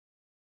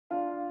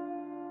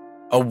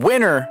A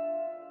winner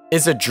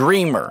is a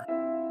dreamer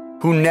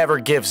who never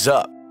gives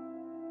up.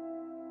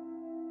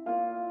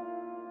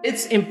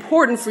 It's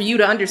important for you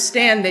to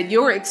understand that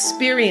your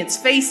experience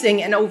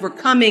facing and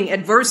overcoming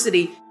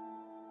adversity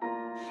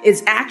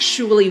is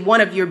actually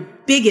one of your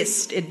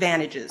biggest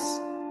advantages.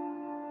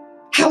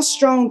 How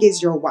strong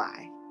is your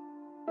why?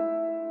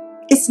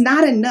 It's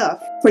not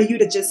enough for you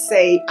to just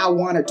say, I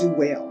want to do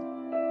well.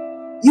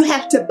 You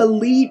have to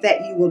believe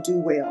that you will do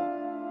well,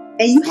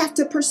 and you have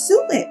to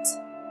pursue it.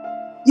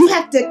 You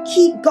have to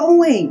keep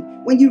going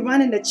when you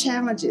run into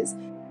challenges.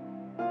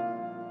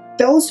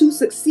 Those who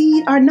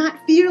succeed are not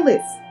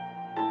fearless.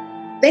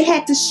 They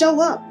had to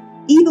show up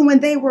even when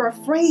they were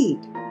afraid.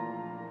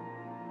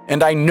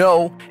 And I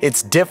know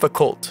it's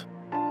difficult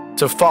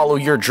to follow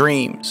your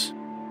dreams,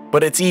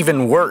 but it's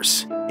even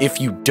worse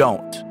if you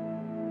don't.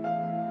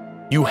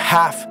 You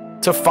have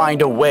to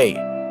find a way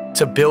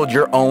to build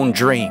your own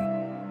dream,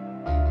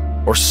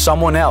 or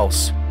someone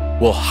else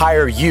will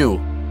hire you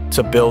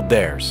to build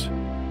theirs.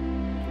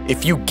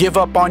 If you give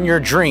up on your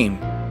dream,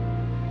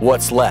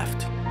 what's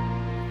left?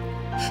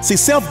 See,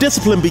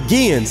 self-discipline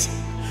begins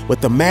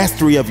with the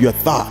mastery of your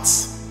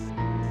thoughts.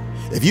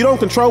 If you don't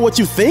control what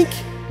you think,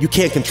 you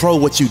can't control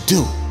what you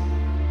do.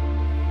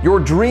 Your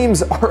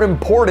dreams are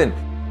important.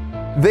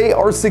 They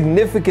are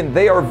significant.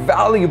 They are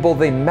valuable.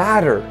 They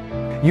matter.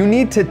 You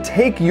need to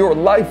take your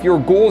life, your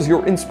goals,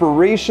 your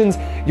inspirations,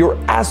 your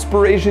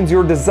aspirations,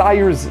 your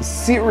desires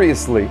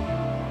seriously.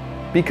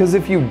 Because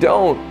if you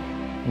don't,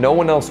 no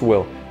one else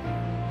will.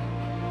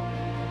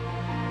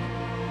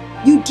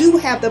 You do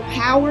have the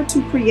power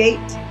to create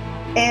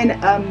an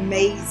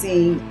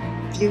amazing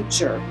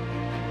future.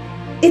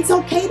 It's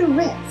okay to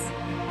rest.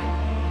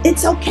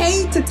 It's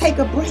okay to take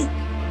a break.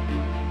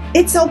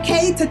 It's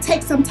okay to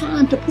take some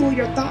time to pull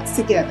your thoughts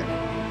together.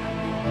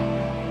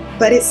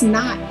 But it's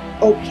not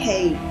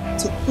okay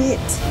to quit.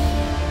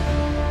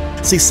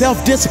 See,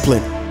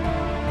 self-discipline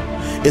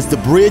is the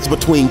bridge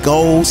between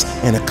goals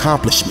and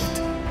accomplishment.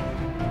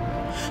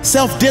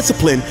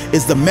 Self-discipline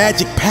is the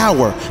magic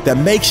power that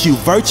makes you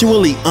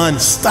virtually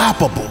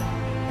unstoppable.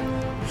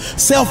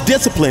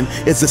 Self-discipline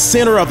is the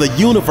center of the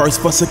universe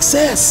for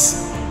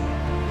success.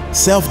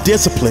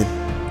 Self-discipline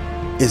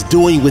is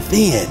doing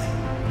within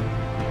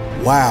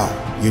while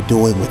you're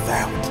doing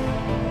without.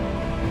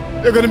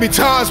 There are going to be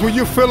times when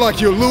you feel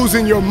like you're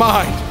losing your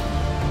mind,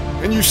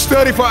 and you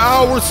study for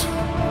hours,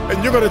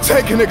 and you're going to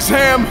take an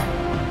exam,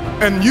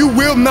 and you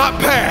will not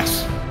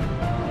pass.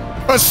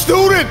 A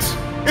student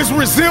is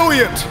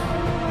resilient.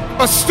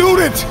 A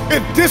student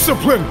is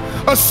disciplined.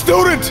 A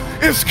student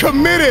is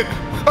committed.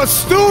 A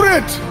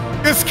student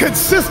is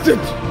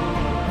consistent.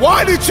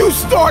 Why did you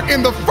start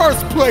in the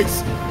first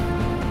place?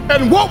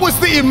 And what was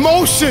the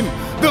emotion,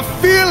 the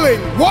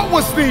feeling? What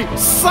was the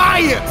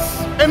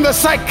science and the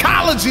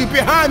psychology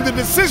behind the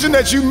decision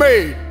that you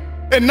made?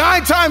 And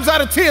 9 times out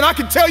of 10, I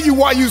can tell you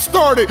why you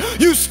started.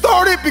 You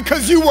started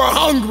because you were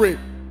hungry.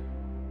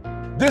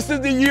 This is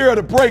the year of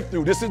the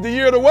breakthrough. This is the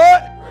year of the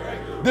what?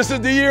 Breakthrough. This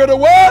is the year of the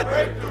what?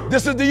 Breakthrough.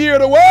 This is the year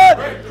of the what?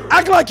 Breakthrough.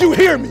 Act like you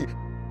hear me.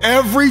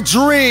 Every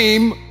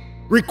dream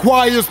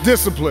requires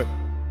discipline.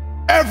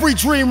 Every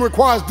dream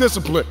requires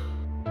discipline.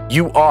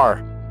 You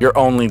are your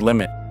only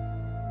limit.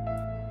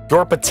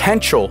 Your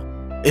potential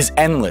is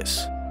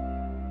endless.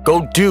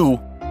 Go do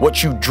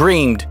what you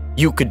dreamed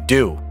you could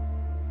do.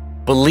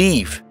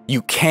 Believe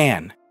you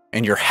can,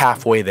 and you're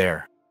halfway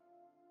there.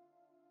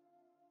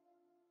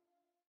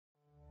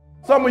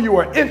 Some of you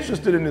are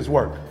interested in this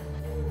work,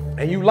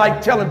 and you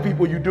like telling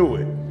people you do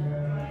it.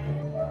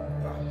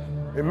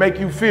 It make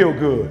you feel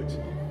good.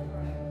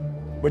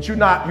 But you're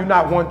not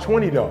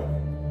 120 though.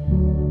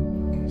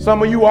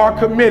 Some of you are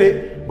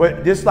committed,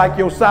 but this like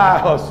your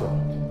side hustle.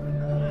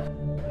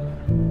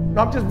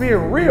 I'm just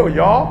being real,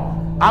 y'all.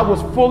 I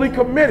was fully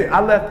committed. I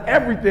left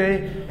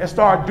everything and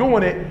started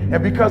doing it.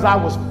 And because I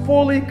was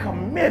fully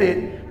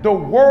committed, the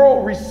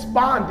world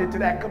responded to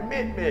that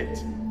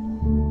commitment.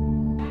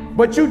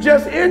 But you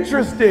just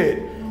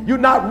interested. You're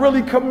not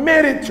really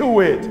committed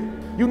to it.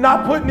 You're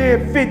not putting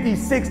in 50,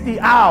 60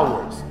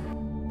 hours.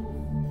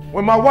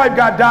 When my wife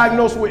got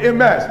diagnosed with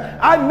MS,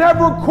 I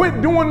never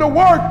quit doing the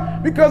work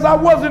because I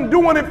wasn't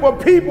doing it for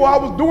people. I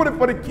was doing it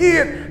for the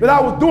kids that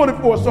I was doing it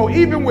for. So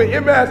even with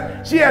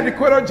MS, she had to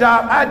quit her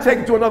job. I had to take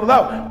it to another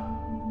level.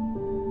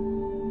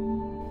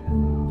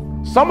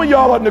 Some of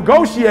y'all are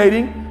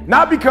negotiating,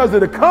 not because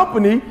of the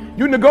company.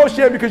 You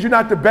negotiate because you're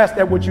not the best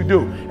at what you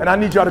do. And I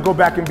need y'all to go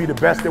back and be the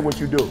best at what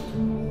you do.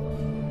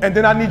 And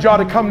then I need y'all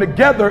to come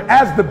together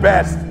as the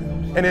best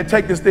and then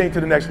take this thing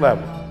to the next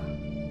level.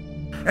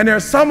 And there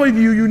are some of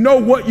you, you know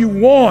what you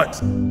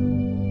want.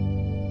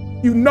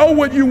 You know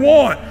what you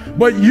want,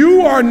 but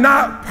you are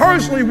not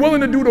personally willing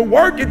to do the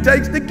work it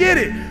takes to get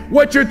it.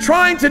 What you're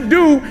trying to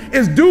do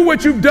is do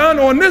what you've done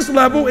on this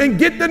level and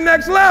get the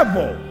next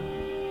level.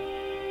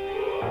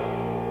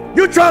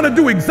 You're trying to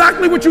do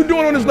exactly what you're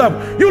doing on this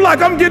level. You're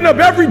like, I'm getting up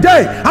every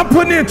day. I'm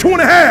putting in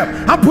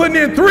 2.5. I'm putting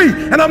in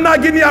 3, and I'm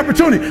not getting the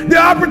opportunity. The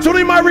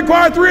opportunity might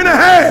require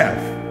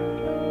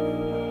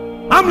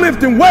 3.5. I'm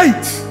lifting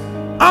weights.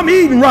 I'm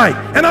eating right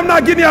and I'm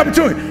not getting the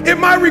opportunity. It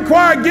might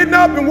require getting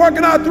up and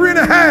working out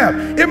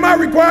 3.5. It might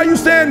require you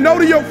saying no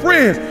to your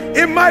friends.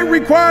 It might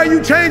require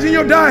you changing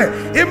your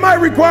diet. It might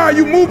require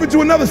you moving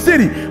to another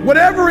city.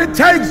 Whatever it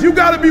takes, you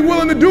got to be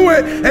willing to do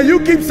it. And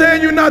you keep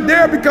saying you're not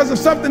there because of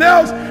something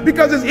else,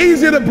 because it's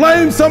easier to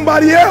blame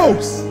somebody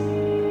else.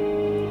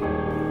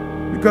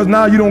 Because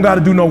now you don't got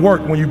to do no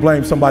work when you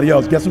blame somebody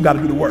else. Guess who got to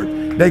do the work?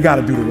 They got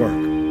to do the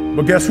work.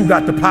 But guess who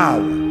got the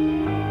power?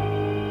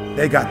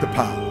 They got the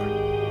power.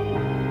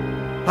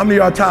 How many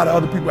of y'all are tired of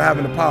other people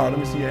having the power? Let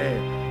me see your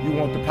hand. You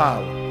want the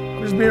power.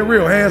 I'm just being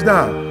real, hands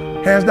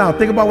down. Hands down.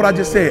 Think about what I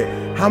just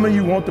said. How many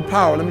of you want the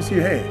power? Let me see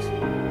your hands.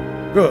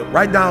 Good.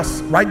 Write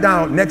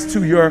down next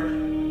to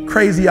your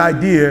crazy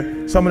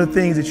idea some of the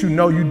things that you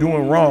know you're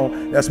doing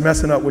wrong that's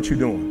messing up what you're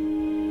doing.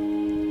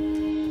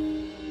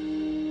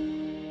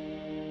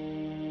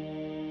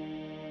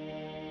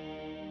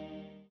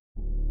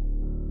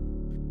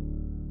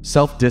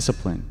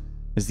 Self-discipline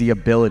is the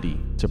ability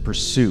to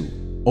pursue,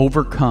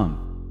 overcome,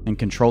 and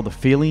control the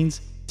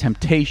feelings,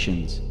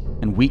 temptations,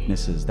 and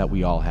weaknesses that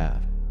we all have.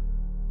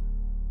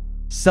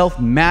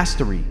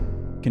 Self-mastery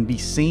can be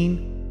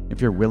seen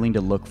if you're willing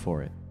to look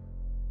for it.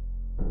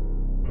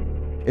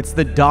 It's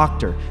the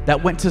doctor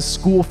that went to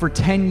school for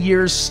 10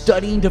 years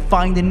studying to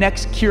find the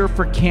next cure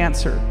for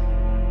cancer.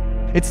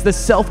 It's the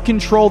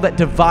self-control that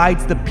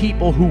divides the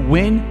people who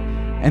win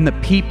and the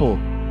people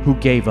who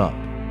gave up.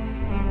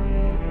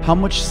 How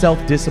much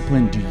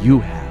self-discipline do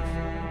you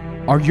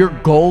have? Are your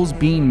goals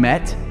being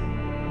met?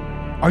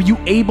 Are you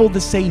able to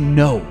say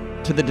no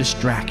to the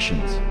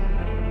distractions?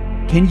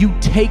 Can you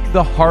take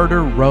the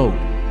harder road?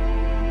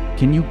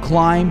 Can you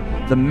climb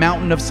the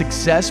mountain of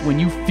success when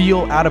you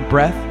feel out of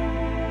breath?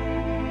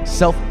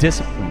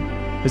 Self-discipline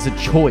is a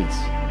choice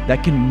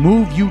that can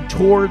move you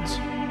towards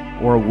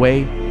or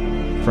away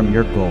from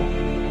your goal.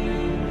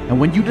 And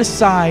when you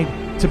decide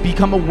to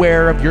become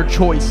aware of your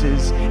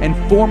choices and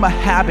form a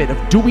habit of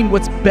doing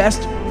what's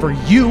best for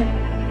you,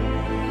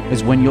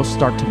 is when you'll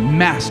start to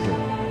master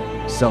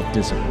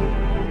self-discipline.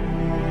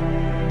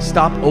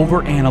 Stop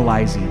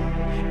overanalyzing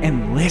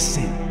and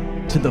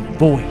listen to the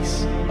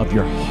voice of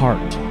your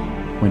heart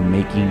when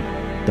making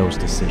those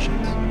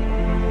decisions.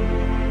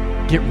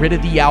 Get rid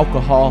of the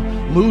alcohol,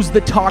 lose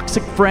the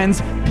toxic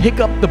friends, pick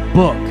up the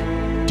book,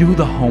 do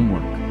the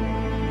homework,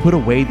 put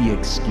away the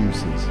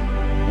excuses,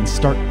 and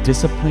start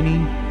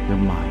disciplining your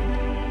mind.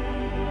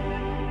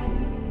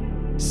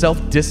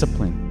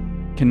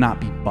 Self-discipline cannot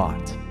be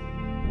bought.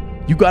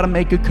 You got to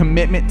make a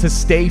commitment to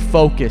stay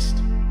focused.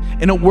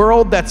 In a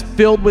world that's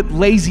filled with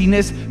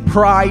laziness,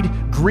 pride,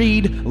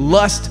 greed,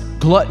 lust,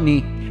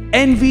 gluttony,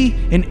 envy,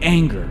 and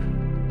anger,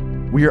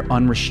 we are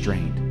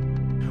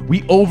unrestrained.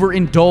 We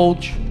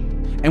overindulge,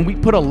 and we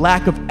put a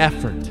lack of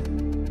effort.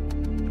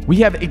 We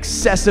have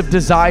excessive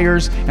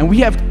desires, and we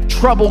have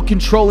trouble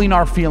controlling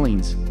our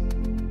feelings.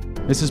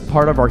 This is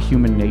part of our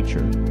human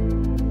nature.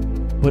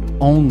 But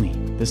only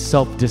the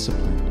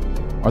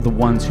self-disciplined are the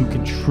ones who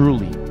can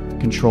truly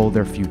control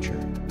their future.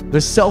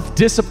 The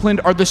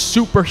self-disciplined are the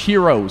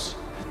superheroes.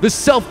 The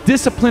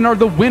self-disciplined are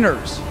the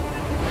winners.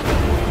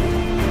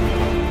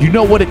 You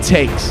know what it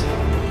takes.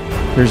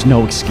 There's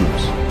no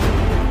excuse.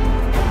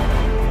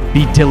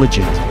 Be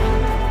diligent.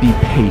 Be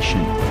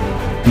patient.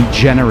 Be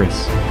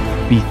generous.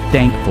 Be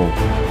thankful.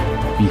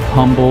 Be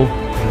humble.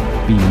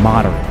 Be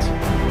moderate.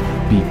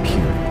 Be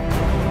pure.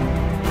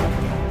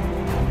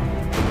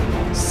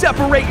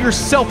 Separate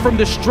yourself from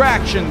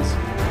distractions.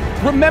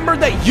 Remember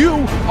that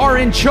you are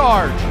in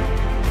charge.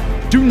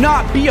 Do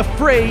not be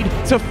afraid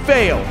to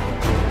fail.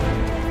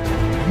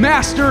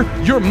 Master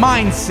your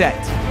mindset.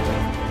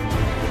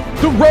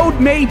 The road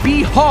may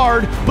be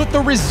hard, but the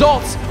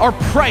results are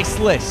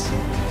priceless.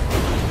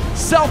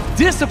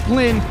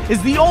 Self-discipline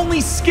is the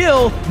only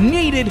skill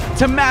needed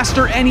to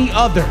master any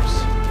others.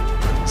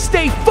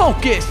 Stay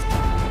focused.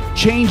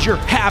 Change your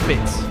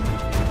habits.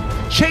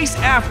 Chase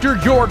after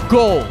your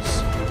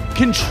goals.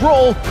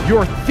 Control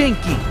your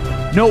thinking.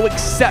 No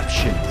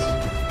exceptions.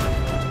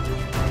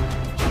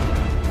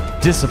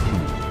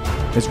 Discipline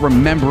is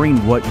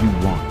remembering what you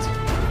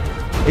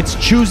want. It's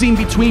choosing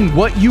between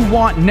what you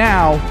want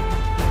now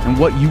and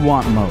what you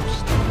want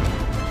most.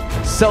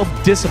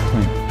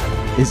 Self-discipline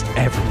is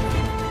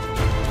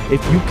everything.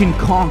 If you can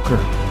conquer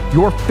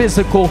your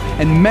physical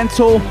and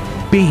mental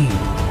being,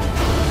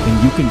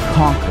 then you can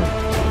conquer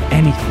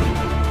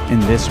anything in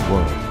this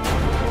world.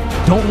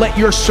 Don't let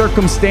your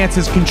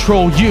circumstances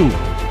control you.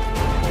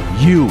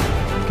 You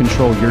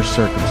control your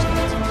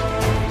circumstances.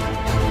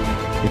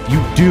 If you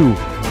do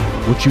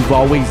what you've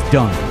always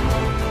done,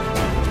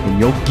 then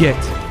you'll get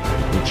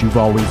what you've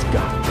always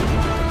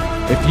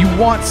got. If you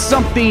want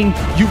something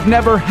you've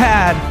never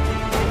had,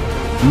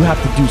 you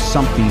have to do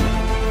something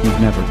you've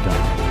never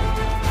done.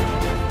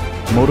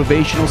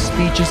 Motivational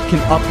speeches can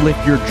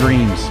uplift your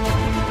dreams,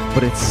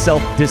 but it's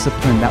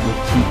self-discipline that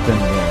will keep them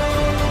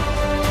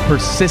there.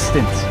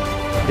 Persistence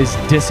is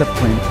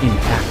discipline in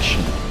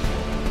action.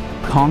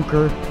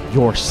 Conquer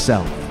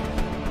yourself.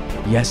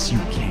 Yes, you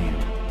can.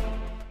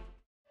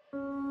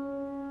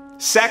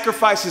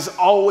 Sacrifice is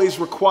always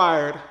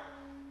required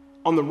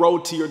on the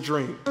road to your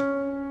dream.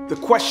 The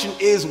question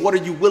is, what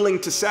are you willing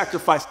to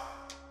sacrifice?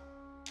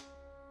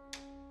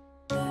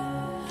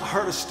 I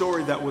heard a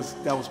story that was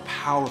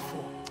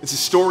powerful. It's a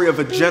story of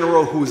a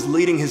general who was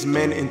leading his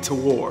men into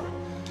war.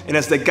 And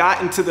as they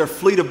got into their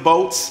fleet of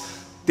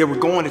boats, they were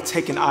going to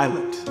take an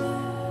island.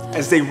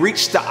 As they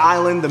reached the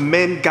island, the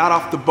men got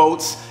off the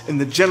boats and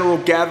the general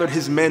gathered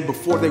his men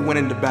before they went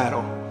into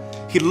battle.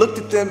 He looked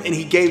at them and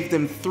he gave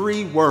them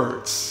 3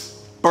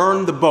 words: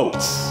 burn the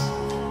boats.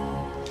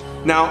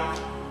 Now,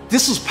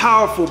 this was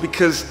powerful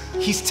because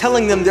he's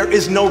telling them there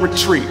is no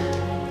retreat.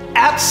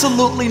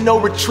 Absolutely no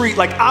retreat.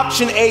 Like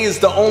option A is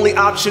the only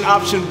option.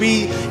 Option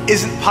B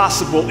isn't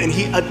possible. And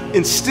he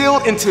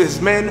instilled into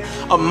his men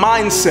a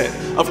mindset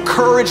of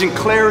courage and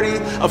clarity,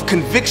 of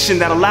conviction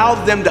that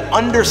allowed them to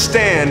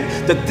understand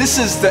that this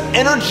is the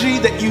energy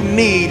that you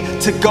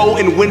need to go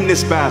and win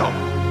this battle.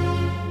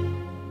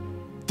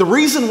 The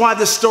reason why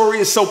this story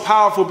is so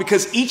powerful,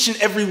 because each and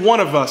every one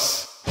of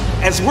us,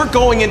 as we're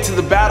going into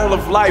the battle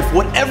of life,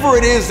 whatever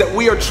it is that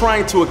we are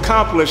trying to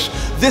accomplish,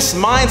 this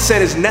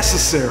mindset is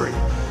necessary.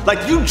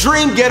 Like you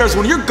dream getters,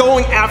 when you're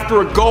going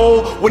after a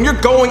goal, when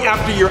you're going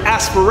after your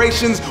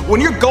aspirations,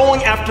 when you're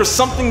going after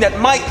something that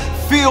might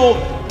feel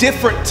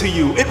different to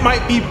you, it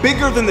might be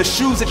bigger than the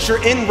shoes that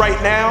you're in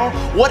right now,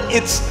 what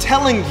it's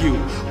telling you,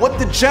 what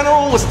the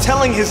general was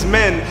telling his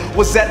men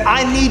was that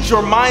I need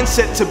your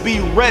mindset to be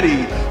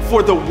ready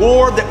for the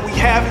war that we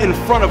have in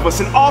front of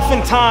us. And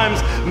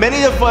oftentimes,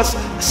 many of us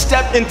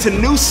step into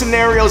new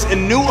scenarios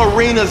and new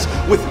arenas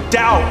with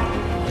doubt.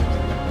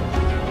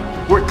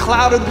 We're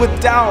clouded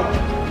with doubt.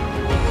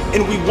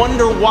 And we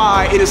wonder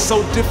why it is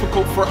so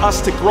difficult for us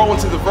to grow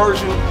into the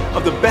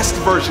best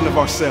version of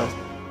ourselves.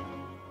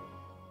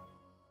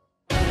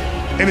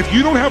 And if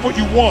you don't have what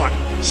you want,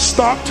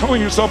 stop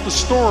telling yourself the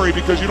story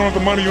because you don't have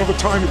the money, you don't have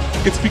the time.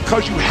 It's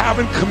because you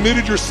haven't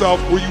committed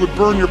yourself where you would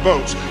burn your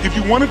boats. If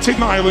you want to take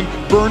an island,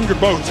 burn your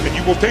boats, and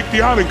you will take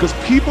the island, because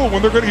people,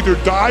 when they're going to either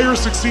die or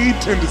succeed,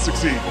 tend to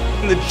succeed.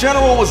 And the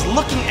general was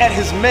looking at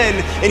his men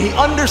and he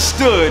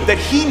understood that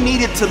he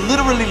needed to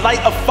literally light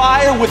a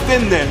fire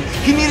within them.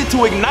 He needed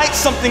to ignite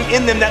something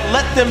in them that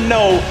let them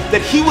know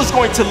that he was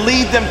going to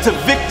lead them to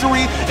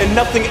victory and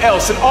nothing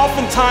else. And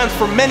oftentimes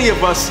for many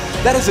of us,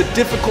 that is a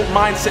difficult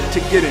mindset to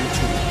get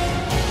into.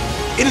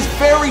 It is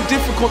very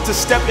difficult to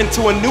step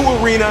into a new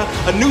arena,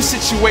 a new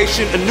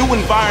situation, a new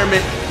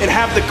environment, and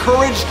have the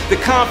courage,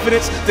 the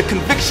confidence, the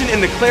conviction,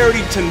 and the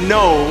clarity to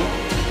know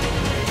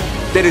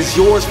that is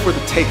yours for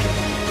the taking.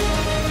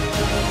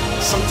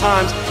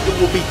 Sometimes it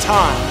will be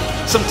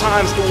time.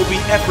 Sometimes it will be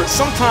effort.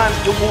 Sometimes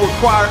it will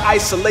require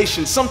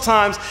isolation.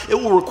 Sometimes it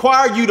will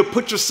require you to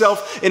put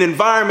yourself in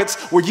environments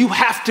where you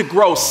have to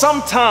grow.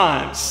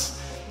 Sometimes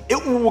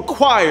it will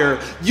require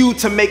you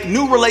to make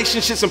new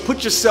relationships and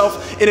put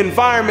yourself in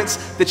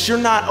environments that you're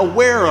not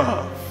aware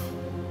of.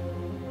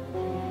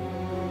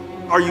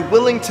 Are you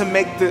willing to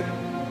make the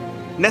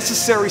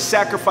necessary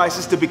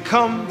sacrifices to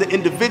become the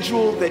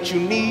individual that you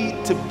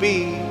need to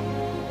be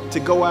to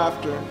go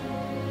after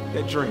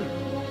that dream?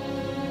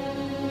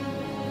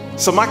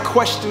 So my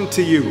question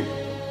to you,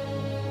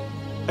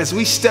 as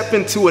we step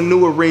into a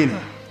new arena,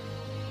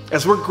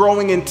 as we're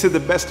growing into the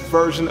best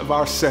version of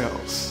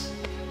ourselves,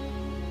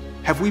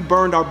 have we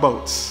burned our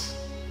boats?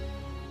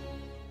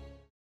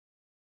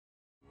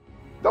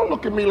 Don't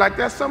look at me like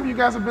that. Some of you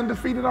guys have been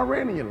defeated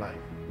already in your life.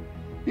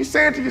 You're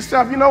saying to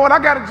yourself, you know what, I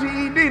got a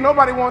GED,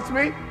 nobody wants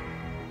me.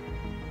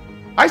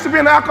 I used to be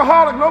an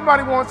alcoholic,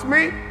 nobody wants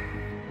me.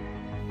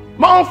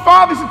 My own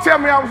father used to tell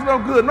me I was no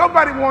good,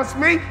 nobody wants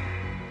me.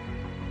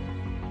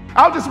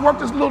 I'll just work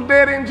this little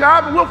dead-end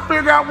job and we'll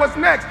figure out what's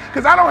next,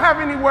 because I don't have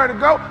anywhere to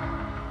go.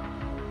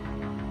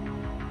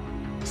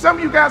 Some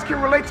of you guys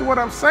can relate to what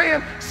I'm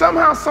saying.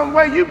 Somehow, some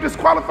way, you've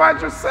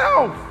disqualified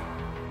yourself.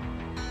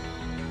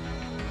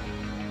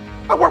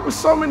 I work with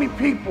so many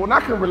people and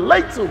I can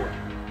relate to it.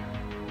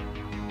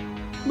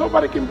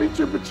 Nobody can beat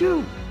you but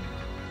you.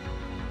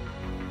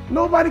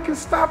 Nobody can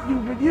stop you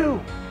but you.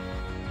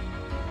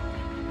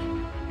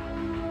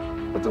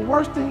 But the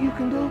worst thing you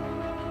can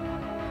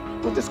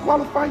do is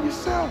disqualify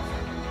yourself.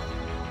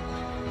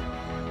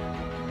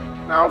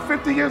 Now I'm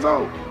 50 years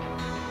old.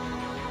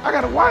 I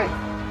got a wife.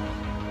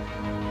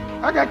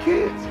 I got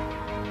kids.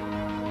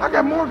 I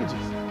got mortgages.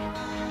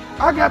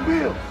 I got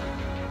bills.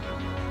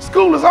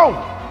 School is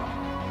over.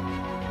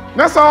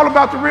 That's all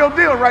about the real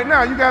deal right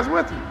now. You guys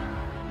with me?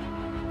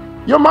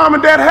 Your mom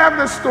and dad have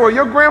this story.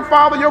 Your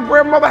grandfather, your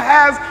grandmother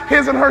has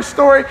his and her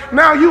story.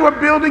 Now you are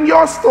building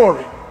your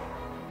story.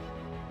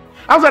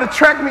 I was at a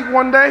track meet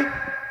one day,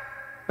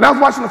 and I was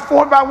watching a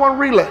 4x1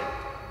 relay.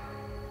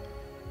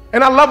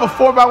 And I love a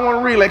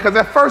 4x1 relay because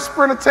that first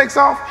sprinter takes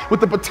off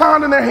with the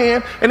baton in their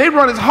hand, and they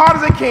run as hard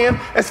as they can,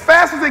 as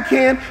fast as they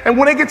can, and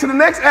when they get to the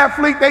next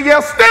athlete, they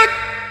yell, "Stick!"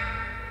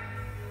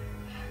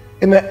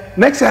 And the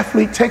next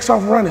athlete takes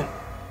off running,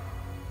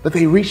 but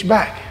they reach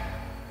back.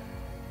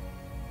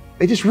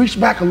 They just reach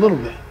back a little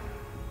bit.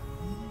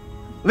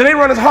 Then they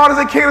run as hard as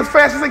they can, as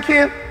fast as they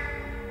can,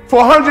 for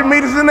 100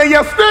 meters, and they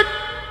yell, "Stick!"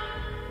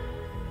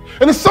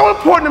 And it's so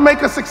important to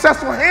make a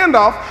successful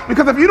handoff,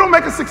 because if you don't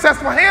make a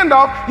successful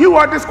handoff, you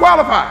are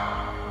disqualified.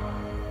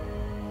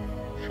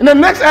 And the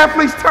next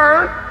athlete's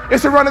turn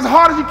is to run as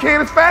hard as you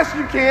can, as fast as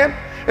you can,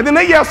 and then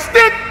they yell,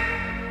 stick,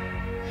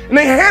 and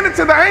they hand it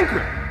to the anchor.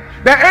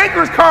 That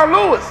anchor is Carl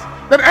Lewis.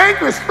 That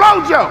anchor is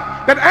Flojo.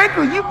 That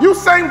anchor is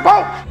Usain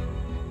Bolt.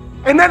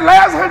 And that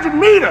last 100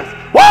 meters,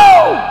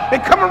 whoa, they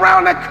come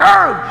around that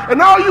curve,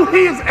 and all you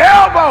hear is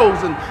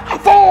elbows and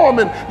form,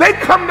 and they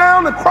come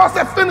down and cross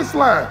that finish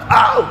line.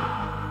 Oh!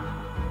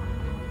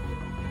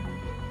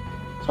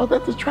 So I was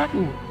at this track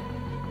meet,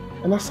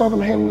 and I saw them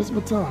handing this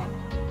baton.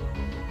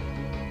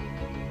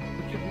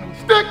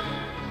 Stick!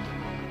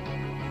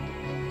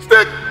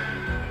 Stick!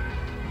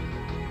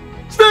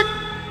 Stick!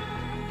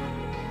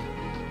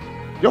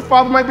 Your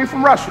father might be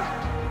from Russia.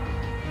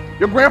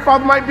 Your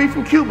grandfather might be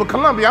from Cuba,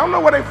 Colombia. I don't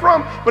know where they're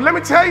from, but let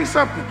me tell you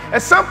something.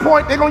 At some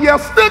point, they're gonna yell,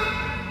 stick!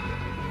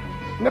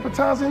 And that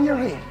baton's in your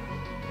hand.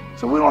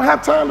 So we don't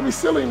have time to be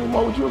silly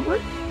anymore, would you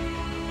agree?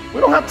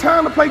 We don't have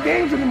time to play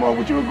games anymore,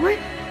 would you agree?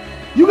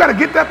 You gotta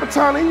get that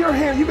baton in your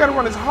hand. You gotta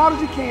run as hard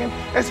as you can,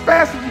 as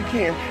fast as you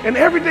can. And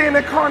every day in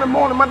that car in the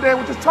morning, my dad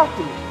would just talk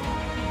to me.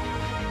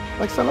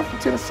 Like, son, I'm from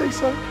Tennessee,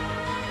 son.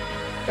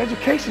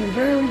 Education is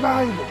very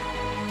valuable.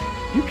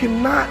 You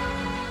cannot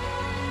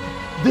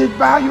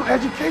devalue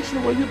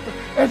education where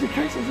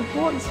education is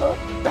important, son.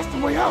 That's the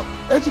way out.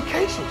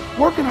 Education,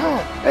 working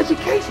hard,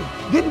 education,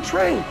 getting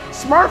trained.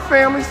 Smart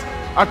families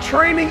are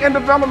training and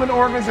development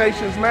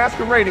organizations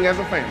masquerading as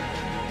a family.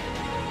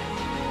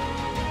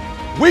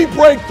 We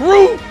break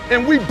through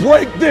and we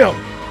break them.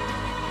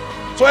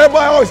 So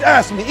everybody always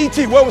asks me,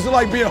 E.T., what was it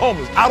like being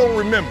homeless? I don't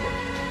remember.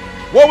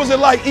 What was it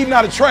like eating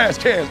out of trash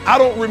cans? I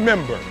don't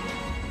remember.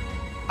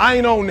 I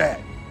ain't on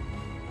that.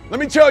 Let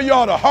me tell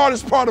y'all the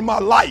hardest part of my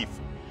life.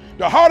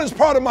 The hardest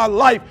part of my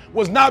life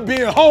was not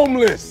being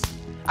homeless.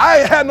 I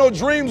ain't had no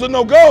dreams or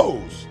no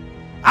goals.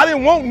 I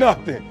didn't want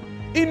nothing.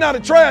 Eating out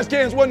of trash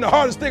cans wasn't the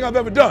hardest thing I've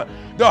ever done.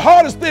 The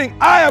hardest thing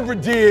I ever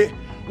did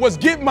was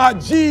get my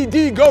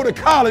GED, go to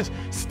college,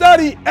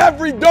 study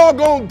every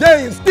doggone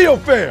day and still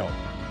fail.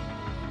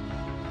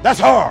 That's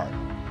hard.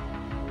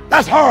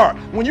 That's hard.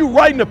 When you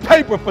writing a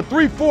paper for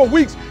 3-4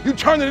 weeks, you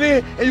turn it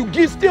in and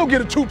you still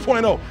get a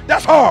 2.0.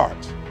 That's hard.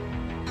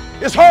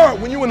 It's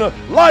hard when you're in the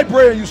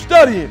library and you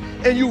studying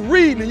and you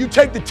reading and you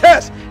take the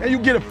test and you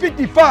get a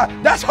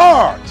 55. That's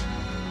hard.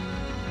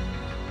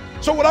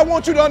 So what I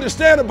want you to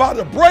understand about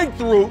the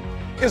breakthrough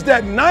is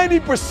that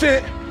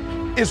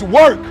 90% is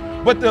work,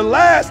 but the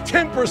last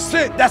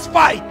 10%, that's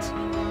fight.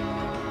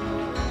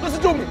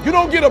 Listen to me, you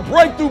don't get a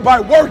breakthrough by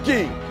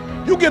working.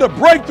 You get a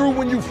breakthrough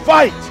when you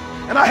fight.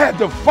 And I had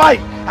to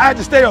fight. I had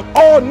to stay up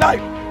all night.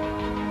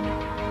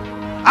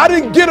 I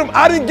didn't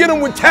get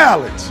them with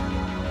talent.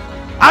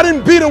 I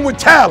didn't beat them with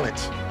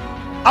talent.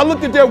 I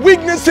looked at their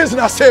weaknesses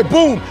and I said,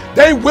 boom,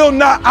 they will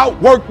not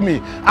outwork me.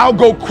 I'll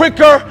go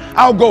quicker,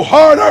 I'll go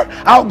harder,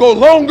 I'll go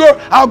longer,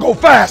 I'll go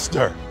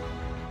faster.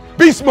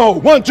 Beast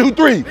mode, 1, 2,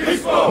 3.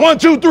 Beast mode. 1,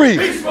 2, 3.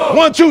 Beast mode.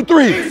 1, 2,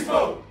 3. Beast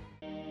mode.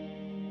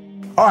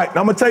 All right, now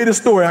I'm gonna tell you the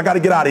story. I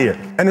gotta get out of here.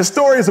 And the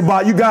story is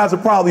about, you guys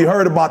have probably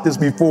heard about this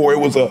before. It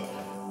was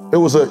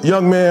a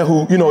young man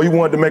who, he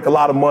wanted to make a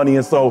lot of money,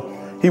 and so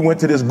he went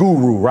to this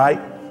guru, right?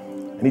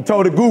 And he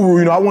told the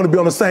guru, I want to be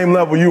on the same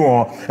level you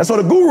on. And so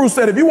the guru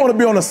said, if you want to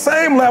be on the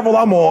same level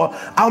I'm on,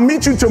 I'll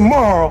meet you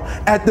tomorrow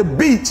at the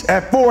beach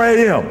at 4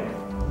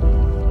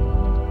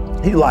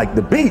 a.m. He liked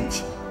the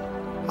beach.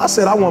 I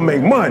said, I want to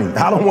make money.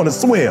 I don't want to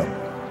swim.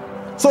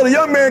 So the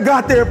young man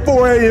got there at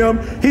 4 a.m.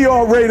 He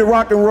all ready to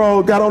rock and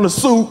roll, got on the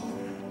suit.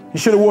 He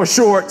should have wore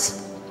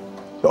shorts.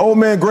 The old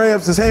man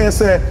grabs his hand and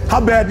said, how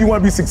bad do you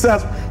want to be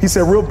successful? He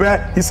said, real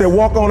bad. He said,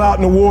 walk on out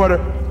in the water.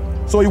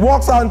 So he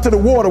walks out into the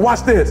water.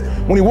 Watch this.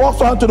 When he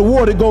walks out into the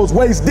water, it goes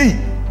waist deep.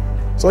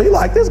 So he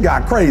like, this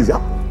guy crazy.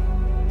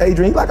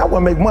 Adrian, he like, I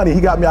want to make money.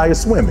 He got me out here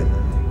swimming.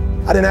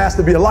 I didn't ask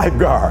to be a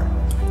lifeguard.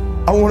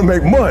 I want to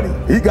make money.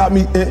 He got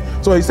me in.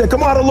 So he said,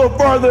 come out a little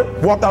further.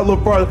 Walked out a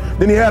little further.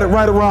 Then he had it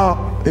right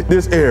around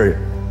this area,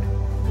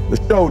 the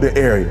shoulder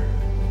area.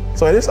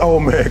 So this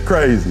old man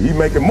crazy. He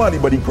making money,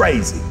 but he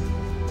crazy.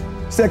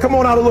 He said, come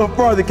on out a little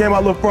further. Came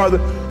out a little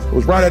further. It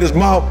was right at his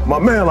mouth. My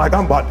man like,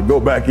 I'm about to go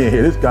back in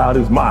here. This God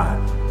is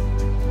mine.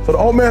 So the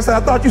old man said,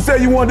 I thought you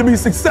said you wanted to be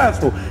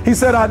successful. He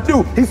said, I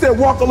do. He said,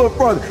 walk a little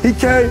further. He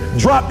came,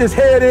 dropped his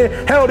head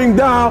in, held him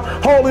down,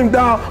 hold him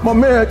down. My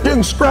man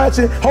getting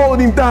scratching,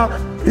 holding him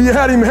down. He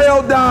had him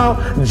held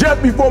down.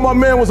 Just before my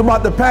man was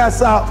about to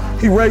pass out,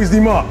 he raised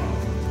him up.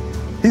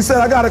 He said,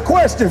 I got a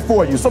question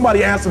for you.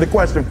 Somebody answered the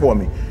question for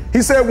me.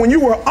 He said, when you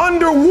were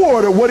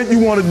underwater, what did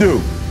you want to do?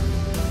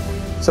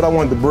 He said, I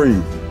wanted to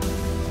breathe.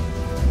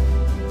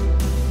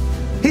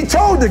 He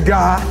told the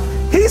guy,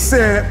 he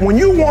said, when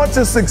you want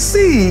to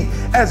succeed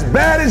as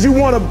bad as you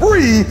want to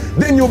breathe,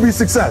 then you'll be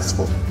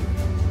successful.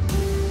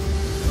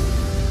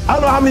 I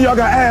don't know how many of y'all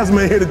got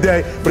asthma in here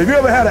today, but if you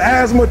ever had an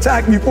asthma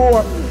attack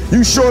before,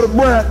 you short of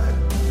breath,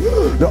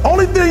 the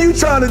only thing you're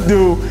trying to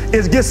do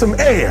is get some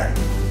air.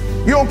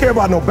 You don't care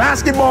about no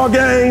basketball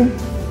game.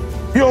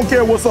 You don't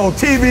care what's on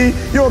TV.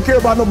 You don't care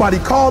about nobody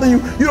calling you.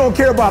 You don't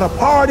care about a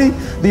party.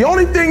 The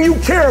only thing you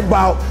care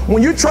about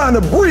when you're trying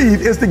to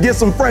breathe is to get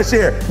some fresh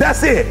air.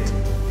 That's it.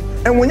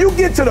 And when you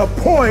get to the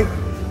point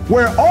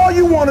where all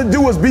you want to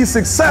do is be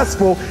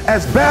successful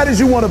as bad as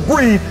you want to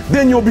breathe,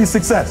 then you'll be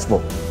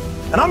successful.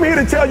 And I'm here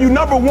to tell you,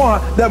 number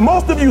one, that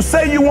most of you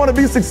say you want to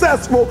be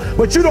successful,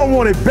 but you don't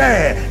want it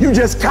bad. You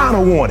just kind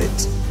of want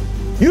it.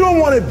 You don't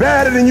want it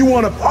badder than you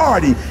want to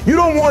party. You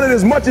don't want it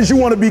as much as you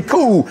want to be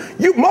cool.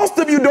 Most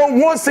of you don't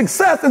want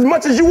success as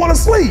much as you want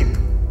to sleep.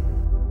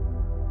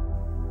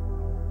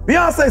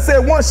 Beyonce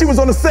said once she was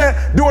on the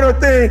set doing her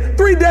thing,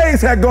 3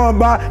 days had gone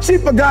by, she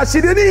forgot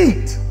she didn't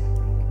eat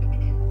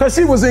because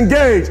she was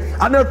engaged.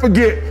 I'll never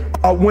forget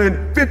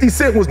when 50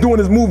 Cent was doing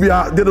his movie.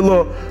 I did a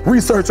little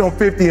research on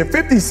 50, and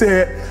 50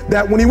 said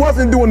that when he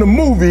wasn't doing the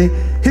movie,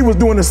 he was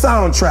doing the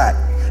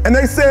soundtrack. And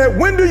they said,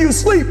 when do you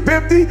sleep,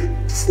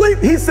 50? Sleep.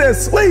 He said,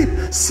 sleep.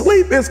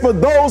 Sleep is for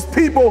those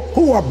people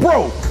who are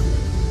broke.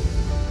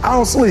 I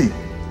don't sleep.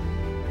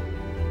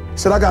 He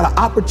said, I got an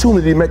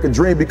opportunity to make a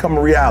dream become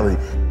a reality.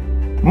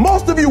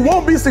 Most of you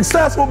won't be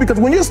successful because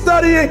when you're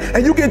studying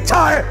and you get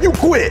tired, you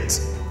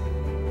quit.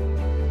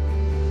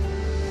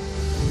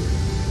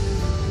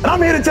 And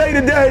I'm here to tell you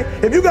today,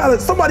 if you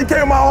got somebody came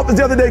to my office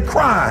the other day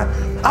crying.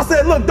 I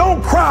said, look,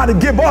 don't cry to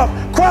give up,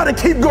 cry to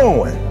keep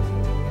going.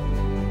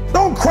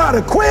 Don't cry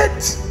to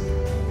quit.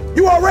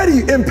 You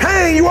already in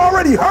pain, you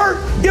already hurt,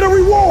 get a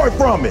reward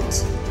from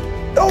it.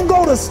 Don't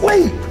go to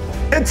sleep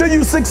until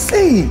you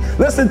succeed.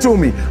 Listen to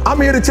me, I'm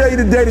here to tell you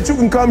today that you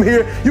can come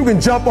here, you can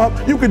jump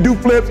up, you can do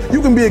flips,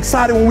 you can be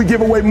excited when we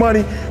give away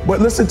money,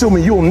 but listen to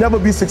me, you'll never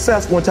be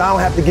successful until I don't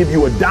have to give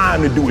you a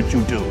dime to do what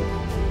you do.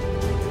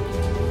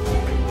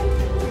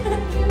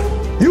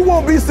 You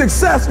won't be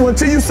successful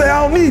until you say,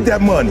 I don't need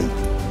that money,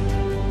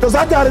 because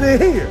I got it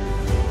in here.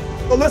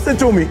 So listen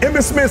to me.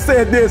 Emmitt Smith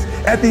said this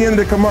at the end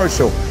of the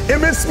commercial.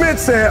 Emmitt Smith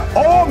said,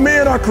 all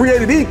men are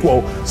created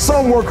equal.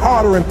 Some work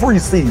harder in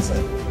preseason.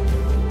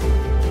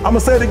 I'm going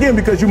to say it again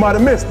because you might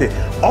have missed it.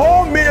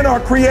 All men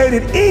are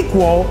created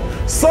equal.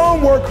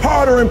 Some work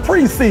harder in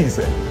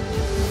preseason.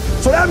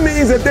 So that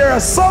means that there are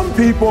some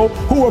people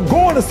who are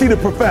going to see the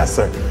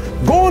professor,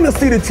 going to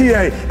see the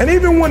TA. And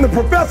even when the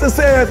professor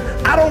says,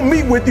 I don't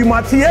meet with you,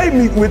 my TA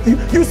meet with you,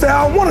 you say,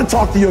 I don't want to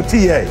talk to your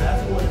TA.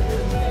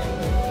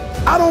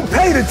 I don't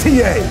pay the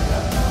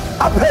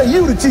TA. I pay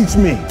you to teach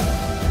me.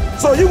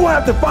 So you're gonna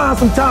have to find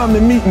some time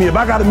to meet me. If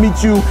I gotta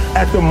meet you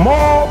at the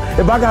mall,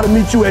 if I gotta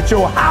meet you at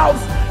your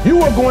house,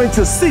 you are going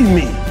to see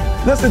me.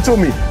 Listen to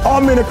me, all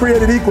men are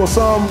created equal.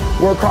 Some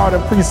work hard in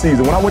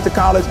preseason. When I went to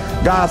college,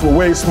 guys were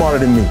way smarter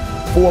than me.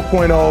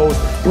 4.0s,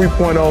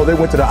 3.0s, they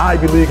went to the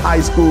Ivy League high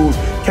schools,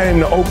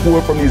 came to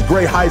Oakwood from these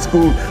great high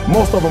schools.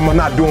 Most of them are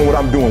not doing what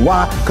I'm doing.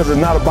 Why? Because it's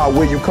not about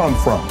where you come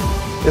from.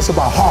 It's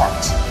about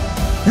heart.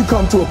 You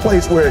come to a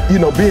place where,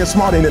 being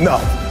smart ain't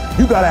enough.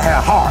 You gotta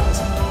have heart.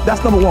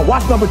 That's number one.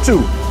 Watch number two.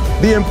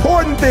 The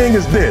important thing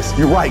is this.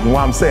 You're right in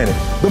why I'm saying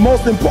it. The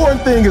most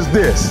important thing is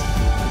this.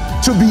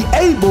 To be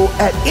able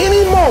at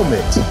any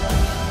moment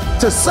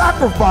to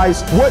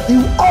sacrifice what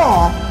you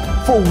are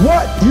for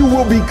what you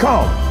will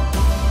become.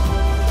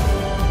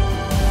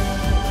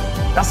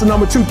 That's the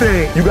number two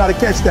thing. You gotta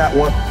catch that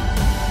one.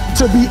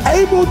 To be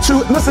able to,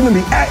 listen to me,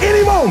 at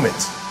any moment.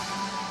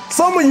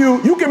 Some of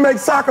you can make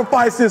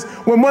sacrifices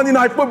when Monday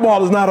Night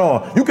Football is not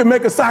on. You can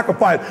make a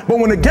sacrifice, but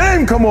when the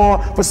game come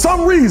on, for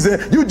some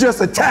reason, you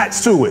just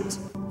attach to it.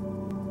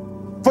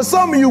 For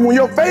some of you, when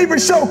your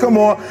favorite show come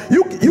on,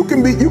 you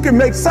can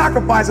make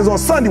sacrifices on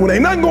Sunday when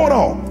ain't nothing going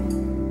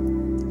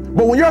on.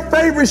 But when your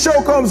favorite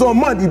show comes on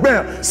Monday,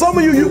 bam, some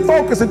of you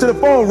focus until the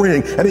phone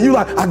ring, and then you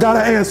like, I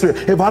gotta answer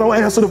it. If I don't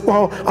answer the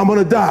phone, I'm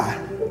gonna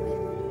die.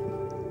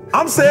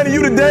 I'm saying to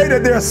you today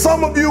that there are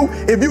some of you,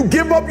 if you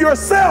give up your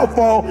cell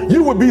phone,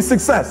 you would be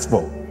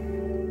successful.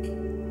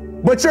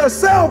 But your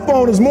cell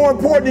phone is more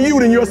important to you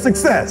than your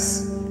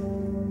success.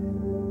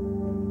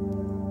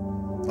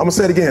 I'm gonna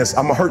say it again,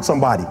 I'm gonna hurt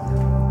somebody.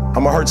 I'm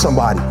gonna hurt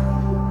somebody.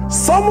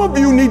 Some of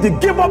you need to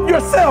give up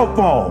your cell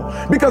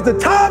phone because the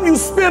time you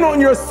spend on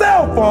your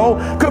cell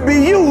phone could be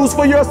used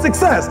for your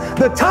success.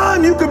 The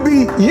time you could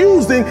be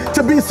using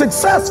to be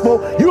successful,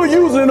 you're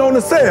using it on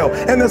the cell.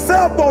 And the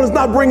cell phone is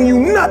not bringing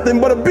you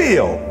nothing but a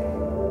bill.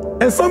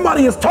 And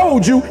somebody has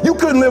told you you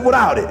couldn't live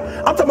without it.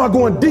 I'm talking about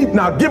going deep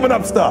now, giving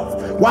up stuff.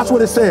 Watch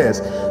what it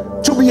says.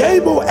 To be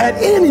able at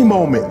any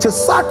moment to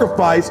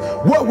sacrifice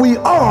what we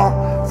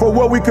are for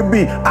what we could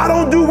be. I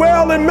don't do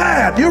well in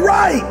math. You're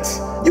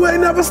right. You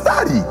ain't never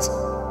studied.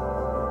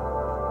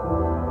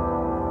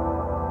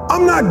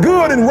 I'm not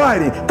good in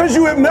writing because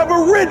you have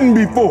never written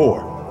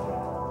before.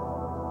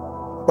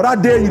 But I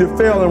dare you to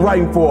fail in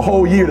writing for a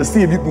whole year to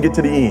see if you can get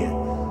to the end.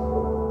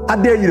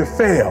 I dare you to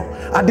fail.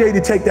 I dare you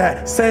to take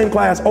that same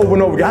class over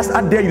and over again.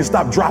 I dare you to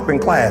stop dropping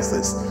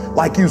classes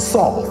like you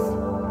soft.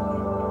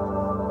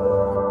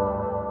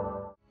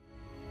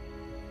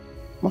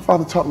 My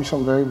father taught me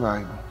something very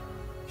valuable.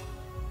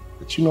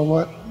 But you know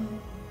what?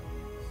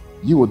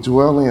 You will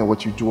dwell in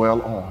what you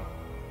dwell on.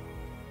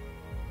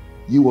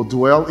 You will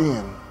dwell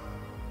in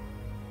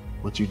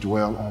what you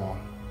dwell on.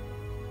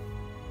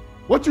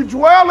 What you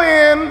dwell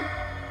in,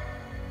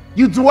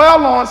 you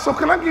dwell on. So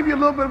can I give you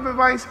a little bit of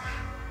advice?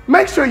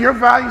 Make sure your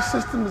value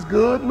system is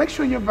good. Make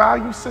sure your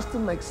value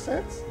system makes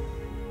sense.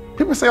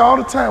 People say all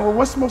the time, well,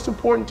 what's most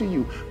important to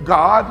you?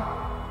 God,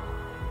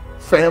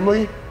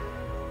 family,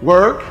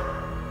 work.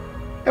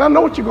 And I know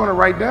what you're going to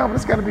write down, but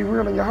it's got to be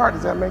real in your heart.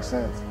 Does that make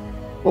sense?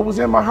 What was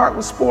in my heart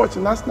was sports,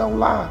 and that's no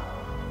lie.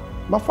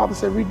 My father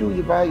said, redo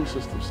your value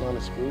system, son,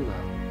 it's screwed up.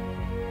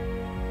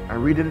 I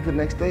redid it the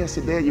next day. I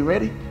said, Dad, you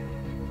ready?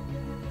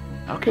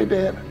 Okay,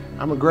 Dad.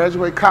 I'm going to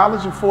graduate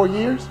college in 4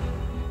 years.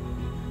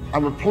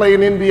 I'm going to play in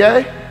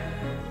NBA.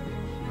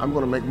 I'm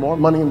going to make more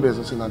money in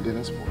business than I did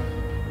in sports.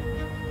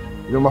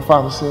 You know what my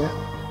father said?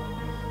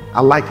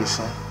 I like it,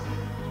 son.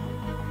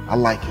 I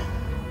like it.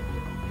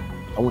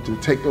 I want you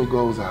to take those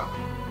goals out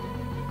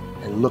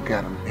and look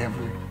at them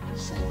every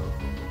single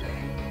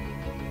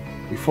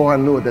day. Before I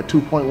knew it, that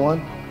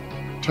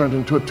 2.1 turned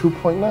into a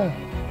 2.9.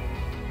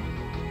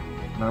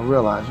 And I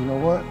realized, you know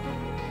what?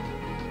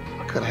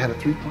 I could have had a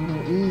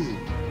 3.0 easy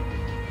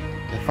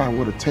if I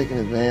would have taken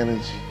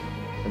advantage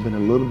and been a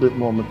little bit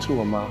more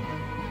mature in my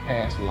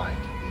past life.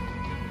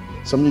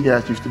 Some of you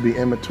guys used to be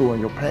immature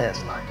in your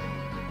past life.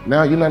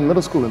 Now you're not in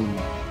middle school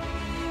anymore.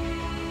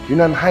 You're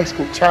not in high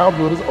school.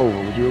 Childhood is over,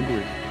 would you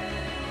agree?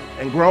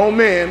 And grown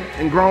men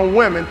and grown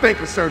women think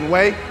a certain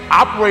way,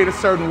 operate a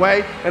certain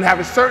way, and have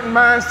a certain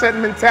mindset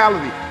and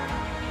mentality.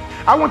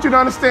 I want you to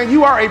understand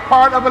you are a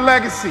part of a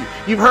legacy.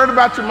 You've heard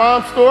about your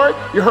mom's story.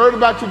 You heard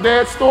about your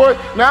dad's story.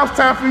 Now it's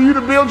time for you to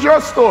build your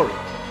story.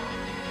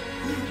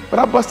 But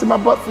I busted my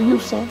butt for you,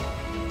 son.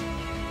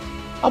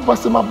 I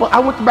busted my butt. I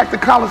went back to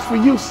college for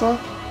you, son.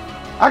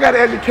 I got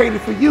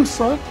educated for you,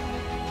 son.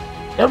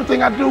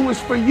 Everything I do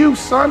is for you,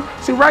 son.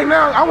 See, right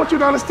now, I want you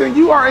to understand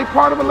you are a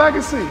part of a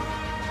legacy.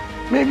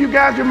 Many of you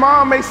guys, your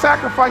mom made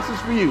sacrifices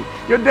for you.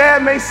 Your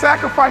dad made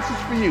sacrifices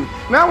for you.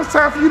 Now it's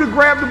time for you to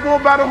grab the bull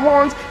by the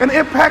horns and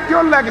impact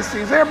your legacy.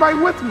 Is everybody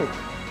with me?